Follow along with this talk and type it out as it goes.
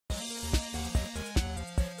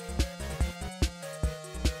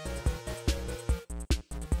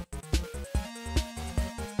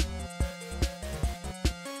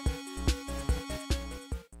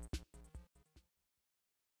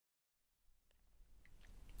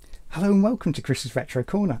Hello and welcome to Chris's Retro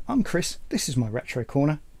Corner. I'm Chris, this is my Retro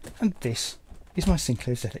Corner, and this is my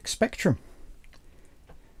Sinclair ZX Spectrum.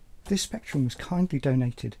 This Spectrum was kindly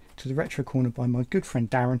donated to the Retro Corner by my good friend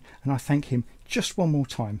Darren, and I thank him just one more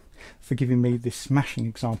time for giving me this smashing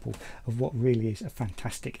example of what really is a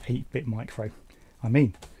fantastic 8-bit micro. I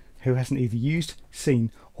mean, who hasn't either used,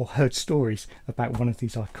 seen or heard stories about one of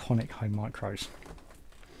these iconic home micros?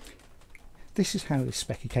 This is how this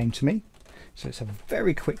Specky came to me. So let's have a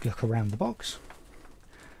very quick look around the box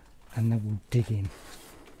and then we'll dig in.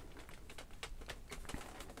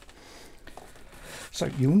 So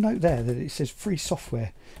you'll note there that it says free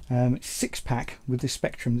software. It's 6-pack with this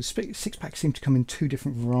Spectrum. The 6-pack seem to come in 2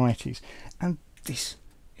 different varieties, and this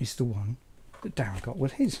is the one that Darren got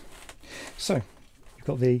with his. So you've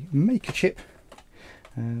got the Maker chip,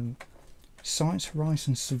 Science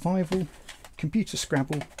Horizon Survival, Computer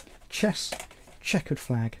Scrabble, Chess, Checkered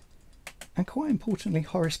Flag, and quite importantly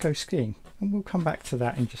Horoscope Skiing, and we'll come back to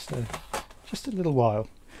that in just a little while.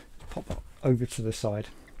 Pop that over to the side.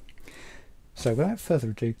 So without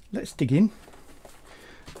further ado, let's dig in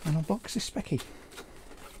and unbox this Specky.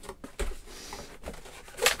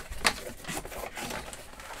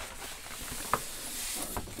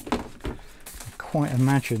 I quite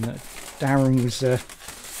imagine that Darren was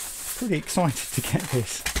pretty excited to get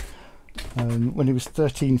this when he was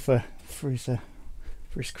 13 for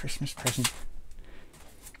his Christmas present.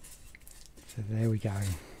 So there we go.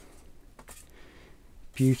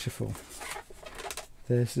 Beautiful.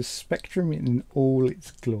 There's the Spectrum in all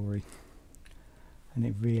its glory, and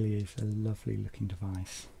it really is a lovely looking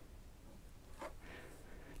device.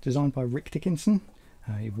 Designed by Rick Dickinson.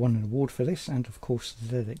 He won an award for this, and of course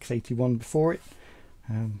the ZX81 before it.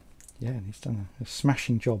 Yeah, he's done a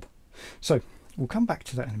smashing job. So we'll come back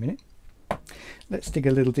to that in a minute. Let's dig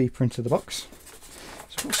a little deeper into the box.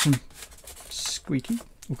 So we've got some squeaky.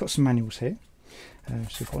 We've got some manuals here.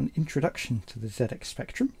 So we've got an introduction to the ZX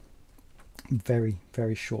Spectrum. Very,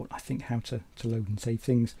 very short. I think how to load and save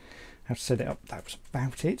things, how to set it up. That was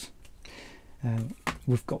about it.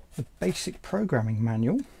 We've got the basic programming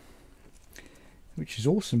manual, which is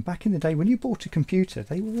awesome. Back in the day when you bought a computer,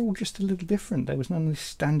 they were all just a little different. There was none of this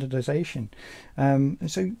standardization,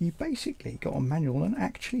 and so you basically got a manual on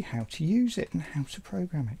actually how to use it and how to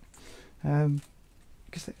program it,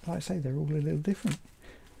 because like I say, they're all a little different.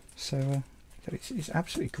 So it's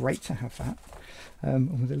absolutely great to have that.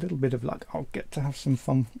 And with a little bit of luck, I'll get to have some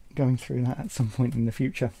fun going through that at some point in the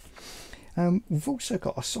future. We've also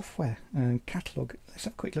got a software catalogue. Let's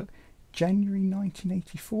have a quick look. January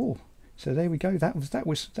 1984. So there we go. That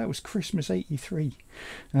was Christmas '83.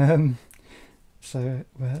 So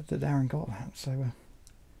that Darren got that. So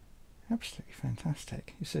absolutely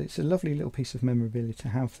fantastic. It's a lovely little piece of memorabilia to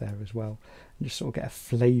have there as well, and just sort of get a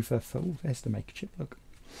flavour for. Oh, there's the Maker chip. Look.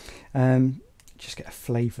 Just get a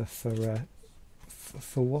flavour for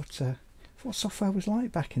what software was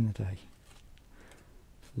like back in the day.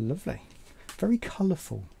 Lovely, very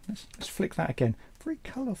colourful. Let's flick that again. Very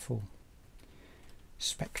colourful.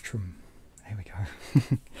 Spectrum. There we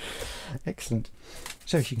go. Excellent.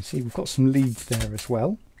 So as you can see, we've got some leads there as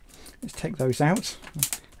well. Let's take those out.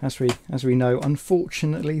 As we know,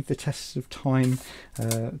 unfortunately, the tests of time,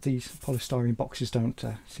 these polystyrene boxes don't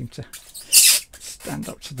seem to stand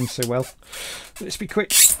up to them so well. Let's be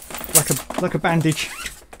quick, like a bandage.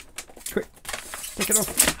 Quick, take it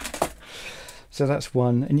off. So that's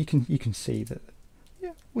one, and you can see that.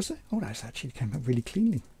 Yeah, was it? Oh, that's actually came out really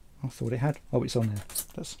cleanly. I thought it had. Oh, it's on there.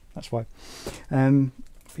 That's why.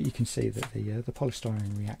 But you can see that the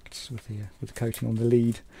polystyrene reacts with the coating on the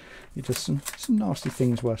lead. It does some nasty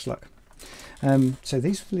things, worse luck. So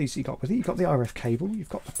these are the leads that you got with it. You've got the RF cable. You've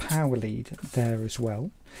got the power lead there as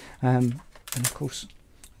well. And of course,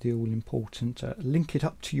 the all-important link it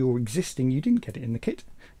up to your existing. You didn't get it in the kit.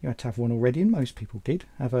 You had to have one already, and most people did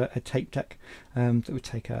have a tape deck that would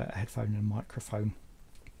take a headphone and a microphone.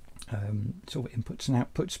 Sort of inputs and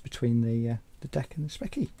outputs between the deck and the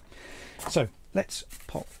Specky. So let's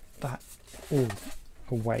pop that all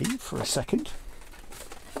away for a second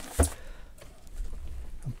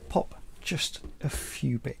and pop just a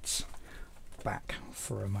few bits back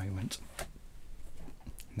for a moment.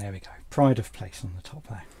 There we go. Pride of place on the top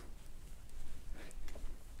there.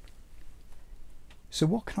 So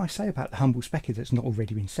what can I say about the humble Specky that's not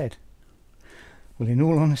already been said? Well, in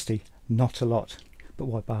all honesty, not a lot.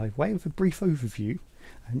 But by way of a brief overview,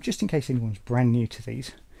 just in case anyone's brand new to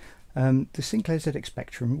these, the Sinclair ZX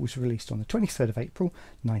Spectrum was released on the 23rd of April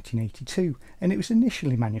 1982, and it was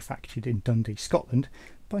initially manufactured in Dundee, Scotland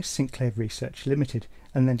by Sinclair Research Limited,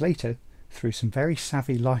 and then later through some very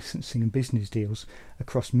savvy licensing and business deals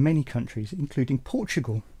across many countries, including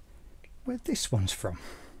Portugal where this one's from.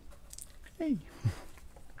 Hey!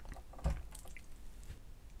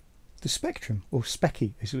 The Spectrum, or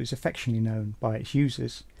Specky as it was affectionately known by its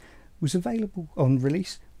users, was available on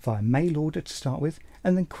release via mail order to start with,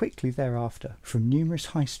 and then quickly thereafter from numerous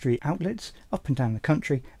high street outlets up and down the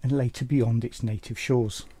country and later beyond its native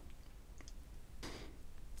shores.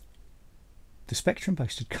 The Spectrum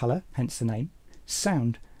boasted colour, hence the name,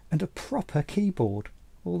 sound and a proper keyboard,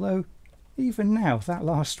 although even now that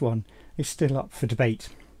last one is still up for debate.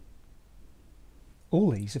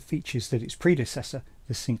 All these are features that its predecessor,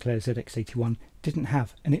 the Sinclair ZX81, didn't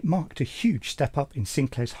have, and it marked a huge step up in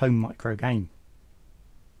Sinclair's home micro game.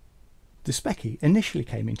 The Specky initially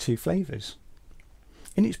came in two flavours.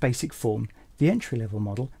 In its basic form, the entry-level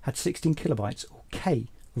model had 16 kilobytes or K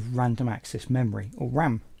of random access memory, or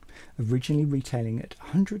RAM, originally retailing at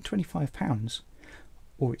 £125,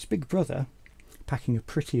 or its big brother, packing a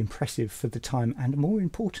pretty impressive for the time and more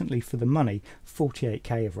importantly for the money,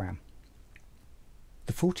 48K of RAM.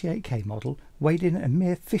 The 48K model weighed in at a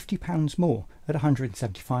mere £50 more at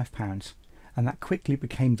 £175, and that quickly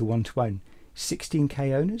became the one to own.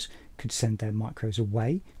 16K owners could send their micros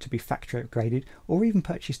away to be factory upgraded, or even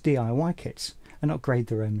purchase DIY kits and upgrade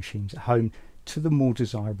their own machines at home to the more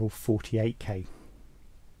desirable 48K.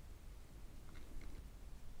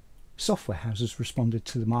 Software houses responded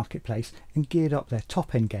to the marketplace and geared up their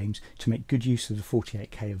top-end games to make good use of the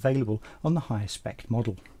 48K available on the higher spec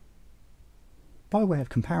model. By way of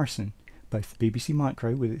comparison, both the BBC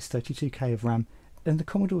Micro with its 32K of RAM and the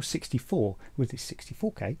Commodore 64 with its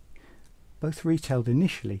 64K both retailed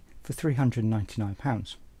initially for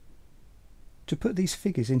 £399. To put these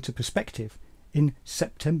figures into perspective, in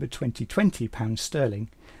September 2020 pounds sterling,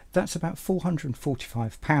 that's about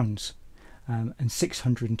 £445 and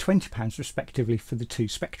 £620 respectively for the two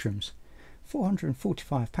Spectrums.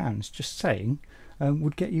 £445, just saying,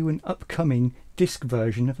 would get you an upcoming disc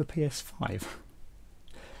version of a PS5.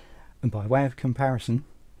 And by way of comparison,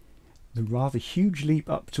 the rather huge leap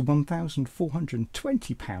up to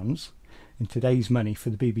 £1,420 in today's money for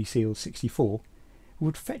the BBC or 64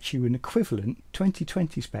 would fetch you an equivalent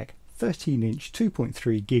 2020 spec 13-inch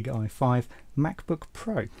 2.3 gig i5 MacBook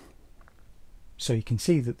Pro. So you can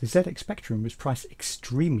see that the ZX Spectrum was priced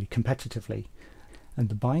extremely competitively, and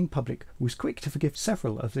the buying public was quick to forgive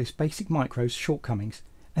several of this basic micro's shortcomings,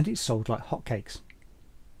 and it sold like hotcakes.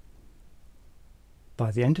 By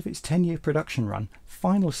the end of its 10-year production run,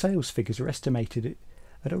 final sales figures are estimated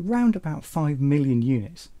at around about 5 million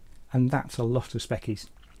units, and that's a lot of Speckies.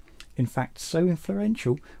 In fact, so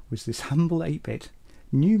influential was this humble 8-bit,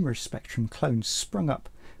 numerous Spectrum clones sprung up,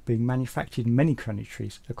 being manufactured in many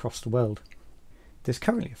countries across the world. There's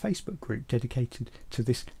currently a Facebook group dedicated to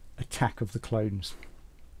this attack of the clones.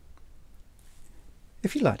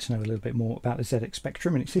 If you'd like to know a little bit more about the ZX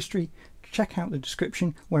Spectrum and its history, check out the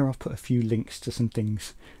description where I've put a few links to some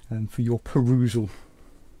things for your perusal.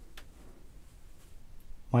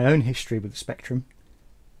 My own history with the Spectrum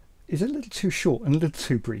is a little too short and a little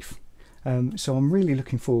too brief, so I'm really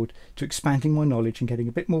looking forward to expanding my knowledge and getting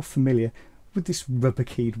a bit more familiar with this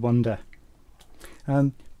rubber-keyed wonder.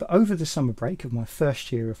 But over the summer break of my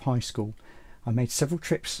first year of high school, I made several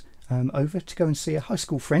trips over to go and see a high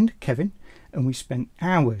school friend, Kevin, and we spent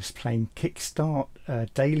hours playing Kickstart,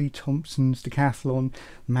 Daley Thompson's Decathlon,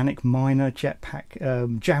 Manic Miner,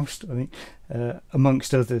 Jetpack, Joust, I think,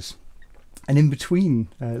 amongst others. And in between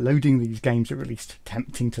loading these games, at least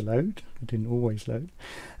tempting to load, I didn't always load,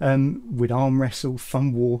 we'd arm wrestle,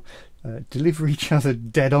 fun war, deliver each other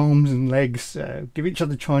dead arms and legs, give each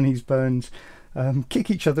other Chinese burns, kick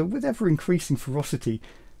each other with ever increasing ferocity,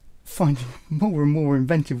 finding more and more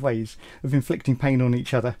inventive ways of inflicting pain on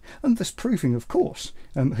each other, and thus proving, of course,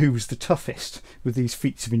 who was the toughest with these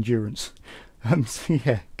feats of endurance. So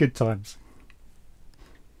yeah, good times.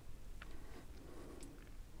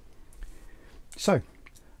 So,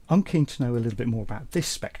 I'm keen to know a little bit more about this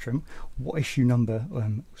Spectrum, what issue number,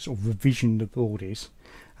 sort of revision the board is,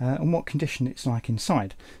 and what condition it's like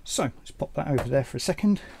inside. So, let's pop that over there for a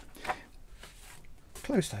second,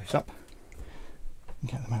 close those up, and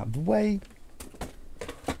get them out of the way,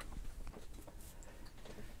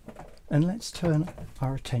 and let's turn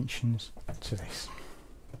our attentions to this.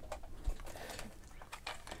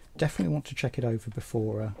 Definitely want to check it over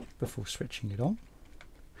before switching it on.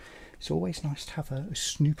 It's always nice to have a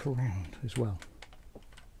snoop around as well.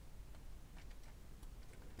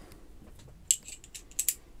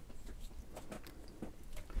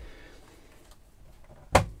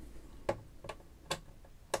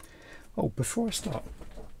 Oh, before I start,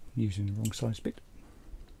 using the wrong size bit.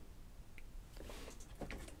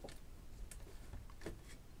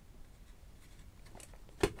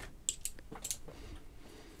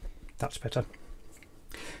 That's better.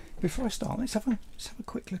 Before I start, let's have a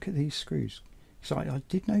quick look at these screws. So I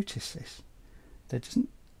did notice this. There doesn't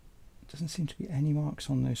seem to be any marks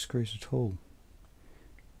on those screws at all.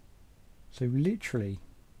 So literally,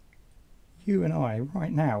 you and I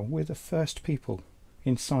right now, we're the first people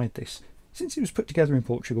inside this, since it was put together in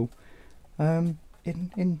Portugal, in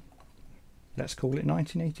let's call it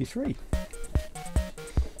 1983.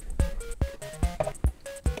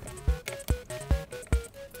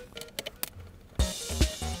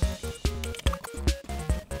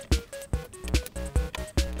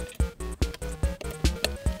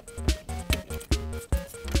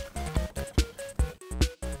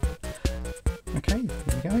 Okay, here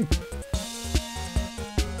we go.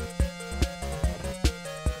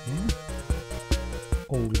 Yeah.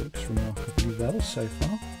 All looks remarkably well so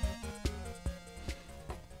far.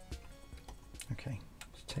 Okay,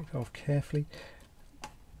 let's take it off carefully.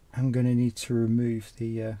 I'm going to need to remove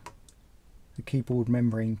the keyboard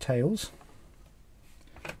membrane tails.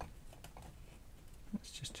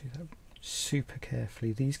 Let's just do that super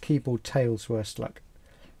carefully. These keyboard tails, worst luck,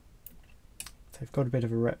 they've got a bit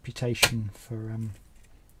of a reputation for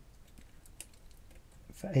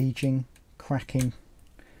aging, cracking,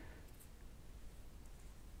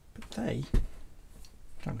 but they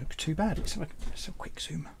don't look too bad. It's like a quick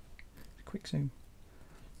zoom. Quick zoom.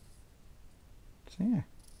 So yeah,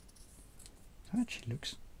 that actually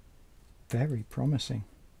looks very promising.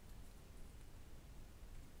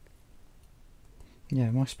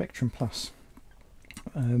 Yeah, my Spectrum Plus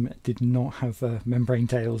did not have membrane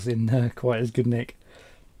tails in quite as good nick.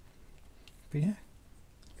 But yeah,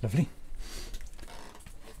 lovely.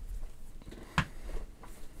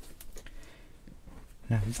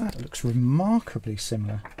 Now that looks remarkably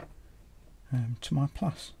similar to my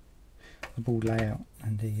Plus. The board layout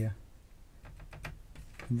and the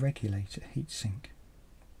regulator heatsink.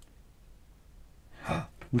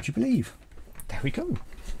 Would you believe? There we go.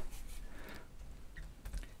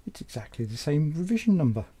 It's exactly the same revision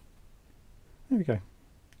number. There we go.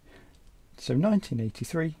 So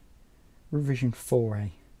 1983, revision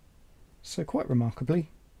 4A. So quite remarkably,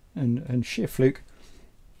 and sheer fluke,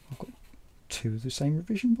 I've got two of the same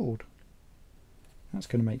revision board. That's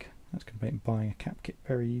going to make buying a cap kit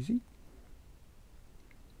very easy.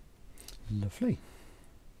 Lovely.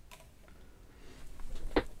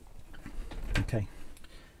 Okay.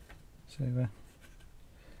 So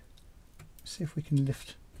see if we can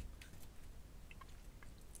lift.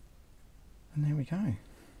 And there we go.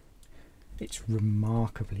 It's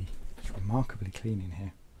remarkably clean in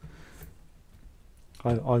here.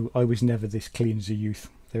 I was never this clean as a youth.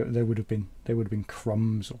 There would have been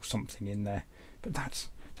crumbs or something in there, but that's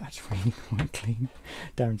really quite clean.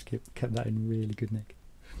 Darren's kept that in really good nick.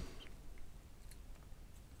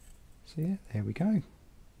 So yeah, there we go.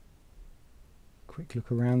 Quick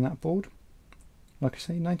look around that board. Like I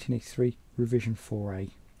say, 1983 revision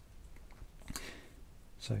 4A.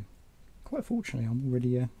 So quite fortunately, I'm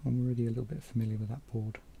already a little bit familiar with that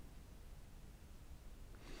board.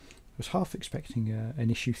 I was half expecting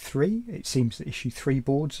an issue 3. It seems that issue 3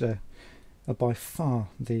 boards are by far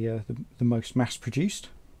the most mass produced.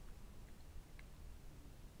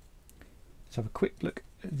 Let's have a quick look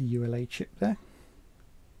at the ULA chip there.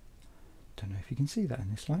 Don't know if you can see that in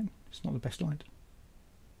this light. It's not the best light.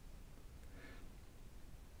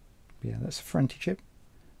 But yeah, that's a Fronty chip,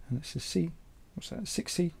 and that's a C. What's that?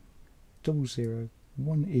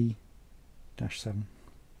 6C001E-7.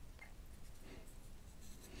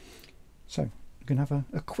 So I'm going to have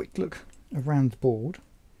a quick look around the board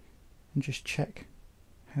and just check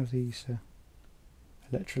how these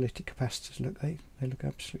electrolytic capacitors look. They look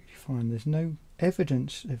absolutely fine. There's no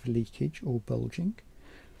evidence of leakage or bulging.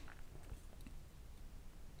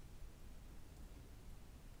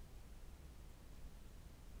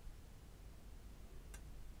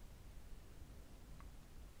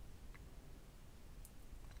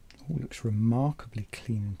 All looks remarkably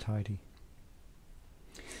clean and tidy.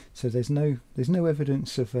 So there's no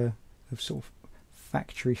evidence of sort of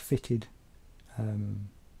factory fitted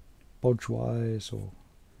bodge wires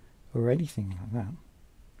or anything like that.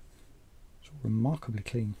 It's all remarkably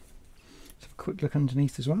clean. Let's have a quick look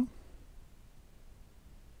underneath as well.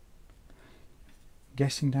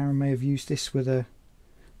 Guessing Darren may have used this with if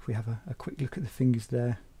we have a quick look at the fingers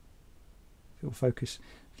there, if it will focus,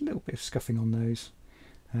 a little bit of scuffing on those.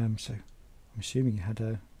 So I'm assuming you had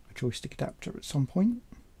a joystick adapter at some point.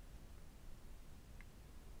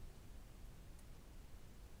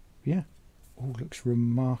 Yeah, all looks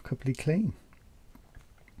remarkably clean.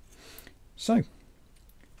 So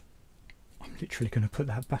I'm literally going to put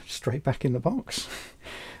that straight back in the box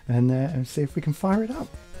and see if we can fire it up.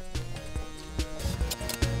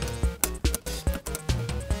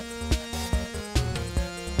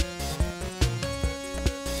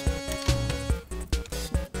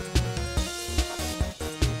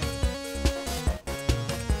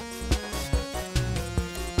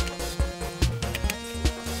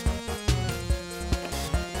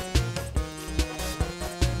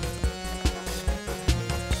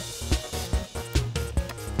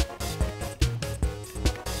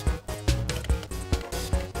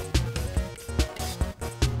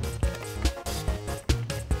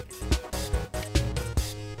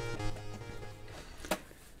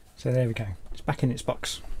 So there we go, it's back in its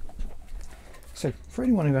box. So for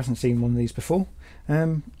anyone who hasn't seen one of these before,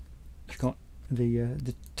 you've got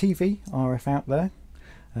the TV RF out there.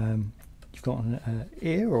 You've got an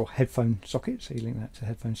ear or headphone socket, so you link that to the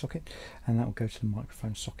headphone socket, and that will go to the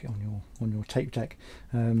microphone socket on your tape deck.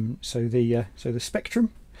 So the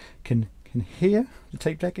Spectrum can hear the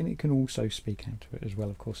tape deck, and it can also speak out to it as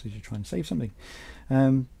well, of course, as you're trying to save something.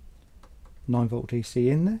 9-volt DC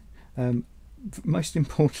in there. Most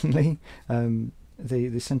importantly,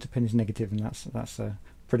 the centre pin is negative, and that's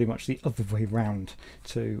pretty much the other way round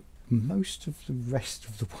to most of the rest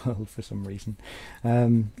of the world for some reason.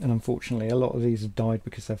 And unfortunately, a lot of these have died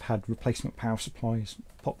because they've had replacement power supplies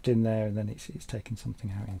popped in there, and then it's taken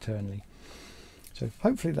something out internally. So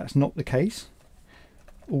hopefully that's not the case.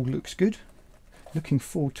 All looks good. Looking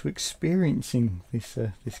forward to experiencing this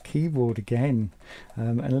keyboard again,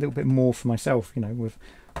 and a little bit more for myself. You know, with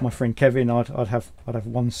my friend Kevin, I'd have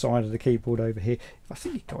one side of the keyboard over here. I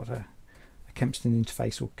think he got a Kempston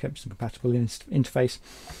interface or Kempston compatible interface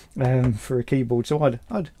for a keyboard, so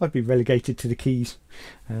I'd be relegated to the keys,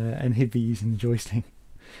 and he'd be using the joystick.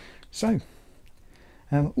 So,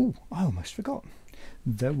 oh, I almost forgot.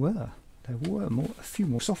 There were a few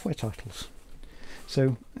more software titles.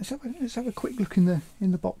 So let's have a quick look in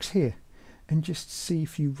the box here, and just see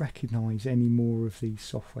if you recognise any more of these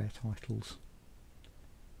software titles.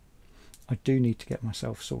 I do need to get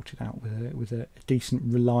myself sorted out with a decent,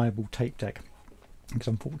 reliable tape deck, because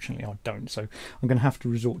unfortunately I don't. So I'm going to have to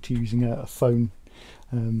resort to using a phone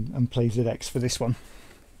and play ZX for this one.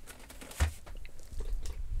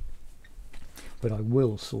 But I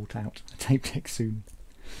will sort out a tape deck soon.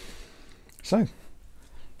 So I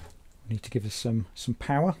need to give us some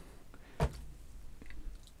power.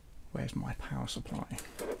 Where's my power supply?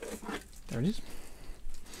 There it is.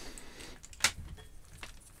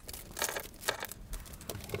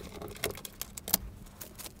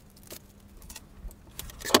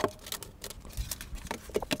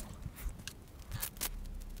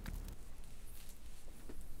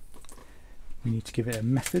 We need to give it a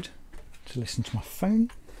method to listen to my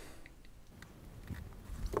phone.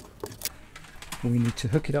 We need to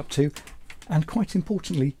hook it up to, and quite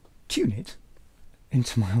importantly, tune it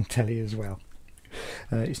into my old telly as well.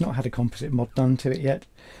 It's not had a composite mod done to it yet.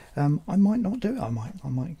 I might not do it. I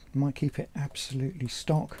might keep it absolutely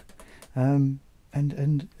stock, and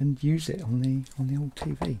use it on the old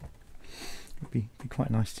TV. It'd be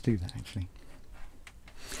quite nice to do that, actually.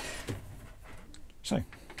 So,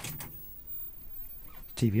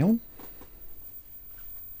 TV on.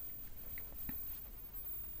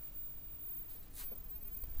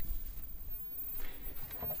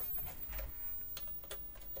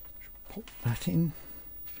 Pop that in.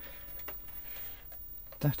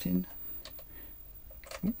 That in.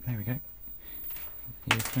 Ooh, there we go.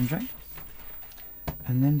 Earphone jack.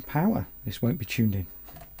 And then power. This won't be tuned in.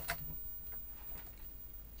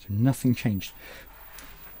 So nothing changed.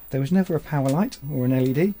 There was never a power light or an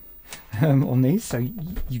LED on these, so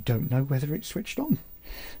you don't know whether it's switched on.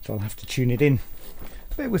 So I'll have to tune it in.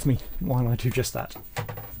 Bear with me while I do just that.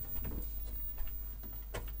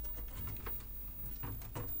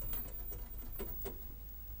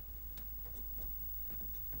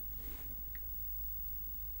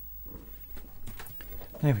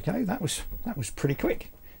 There we go. That was pretty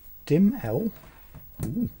quick. Dim L.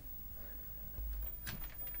 Ooh.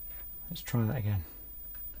 Let's try that again.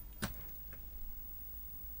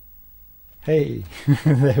 Hey,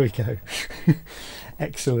 there we go.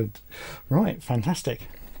 Excellent. Right, fantastic.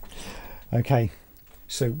 Okay,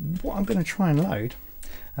 so what I'm going to try and load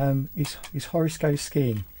is Horoscope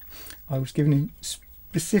Skiing. I was given him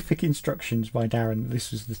specific instructions by Darren. This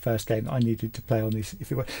was the first game that I needed to play on this.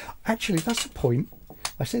 If it worked, actually, that's the point.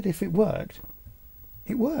 I said if it worked,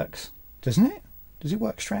 it works, doesn't it? Does it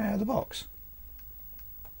work straight out of the box?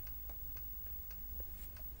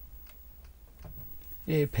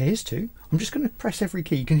 It appears to. I'm just going to press every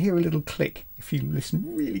key. You can hear a little click if you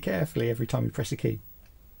listen really carefully every time you press a key.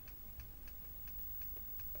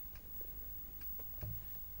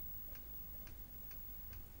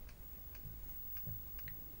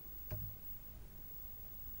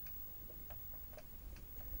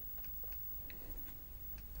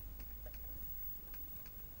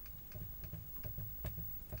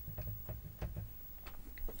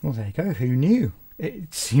 Well, there you go. Who knew?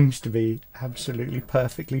 It seems to be absolutely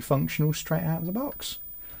perfectly functional straight out of the box.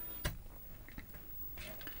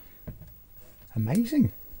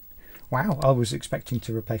 Amazing. Wow, I was expecting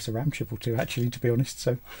to replace a RAM chip or two, actually, to be honest.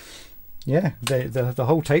 So yeah, the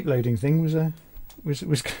whole tape loading thing was I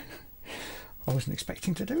wasn't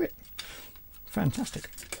expecting to do it. Fantastic.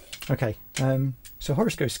 Okay, so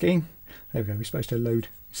Horoscope skiing. There we go. We're supposed to load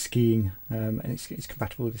skiing, and it's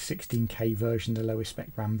compatible with the 16K version, the lowest spec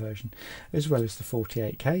RAM version, as well as the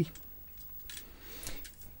 48K.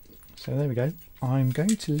 So there we go. I'm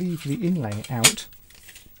going to leave the inlay out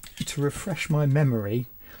to refresh my memory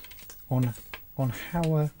on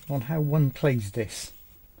how one plays this,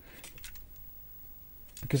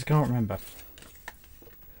 because I can't remember.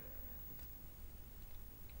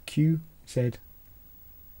 Q, Z,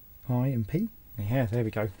 I and P. Yeah, there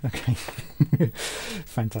we go. Okay.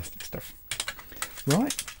 Fantastic stuff.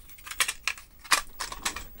 Right.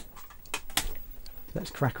 Let's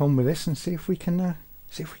crack on with this and see if we can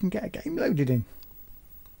get a game loaded in.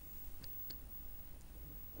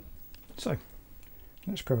 So,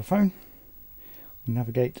 let's grab a phone,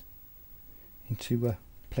 navigate into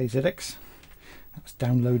Play ZX. That's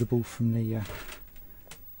downloadable from the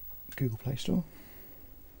Google Play Store.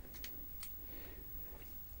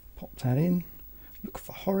 Pop that in. Look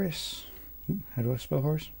for Horace. Ooh, how do I spell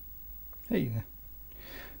Horace? Hey there.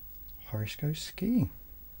 Horace goes skiing.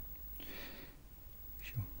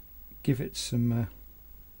 Sure. Give it some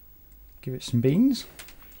beans.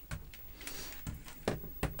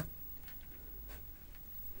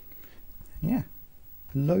 Yeah.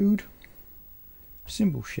 Load,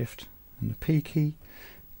 symbol shift, and the P key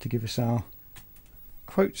to give us our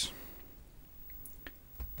quotes.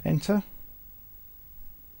 Enter.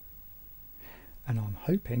 And I'm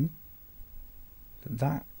hoping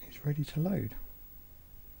that is ready to load.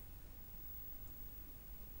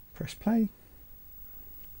 Press play.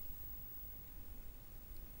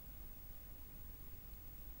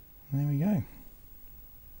 There we go.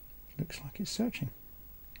 Looks like it's searching.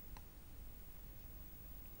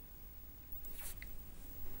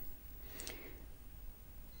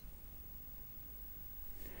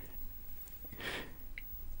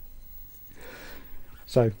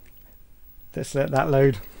 So let's let that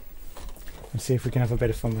load and see if we can have a bit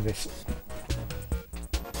of fun with this.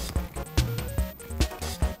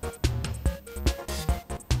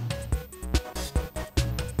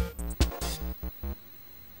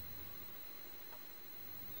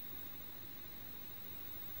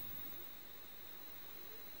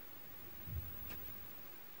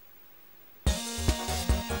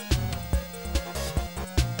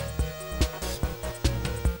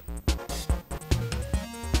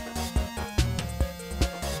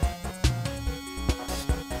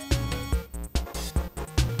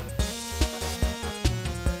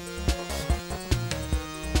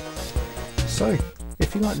 So,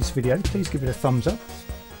 if you like this video, please give it a thumbs up.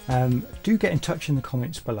 Do get in touch in the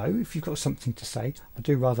comments below if you've got something to say. I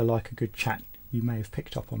do rather like a good chat. You may have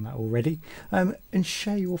picked up on that already. And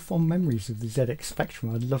share your fond memories of the ZX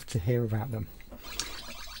Spectrum. I'd love to hear about them.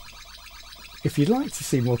 If you'd like to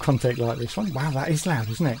see more content like this one, wow, that is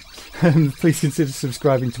loud, isn't it? Please consider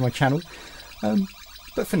subscribing to my channel.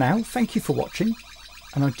 But for now, thank you for watching,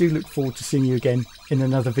 and I do look forward to seeing you again in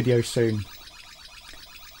another video soon.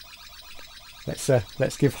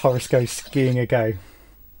 Let's give Horace Goes Skiing a go.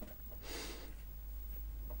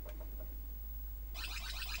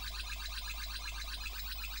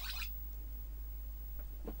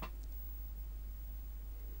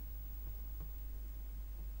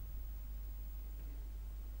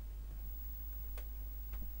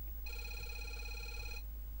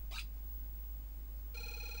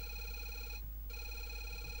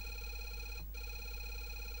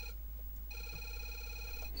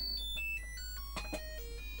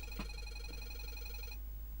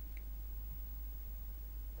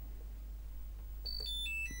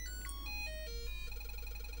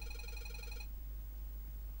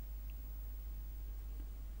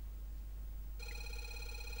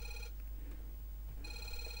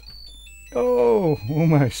 Oh,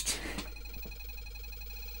 almost.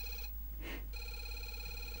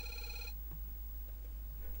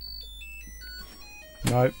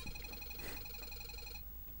 Nope.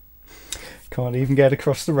 Can't even get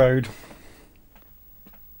across the road.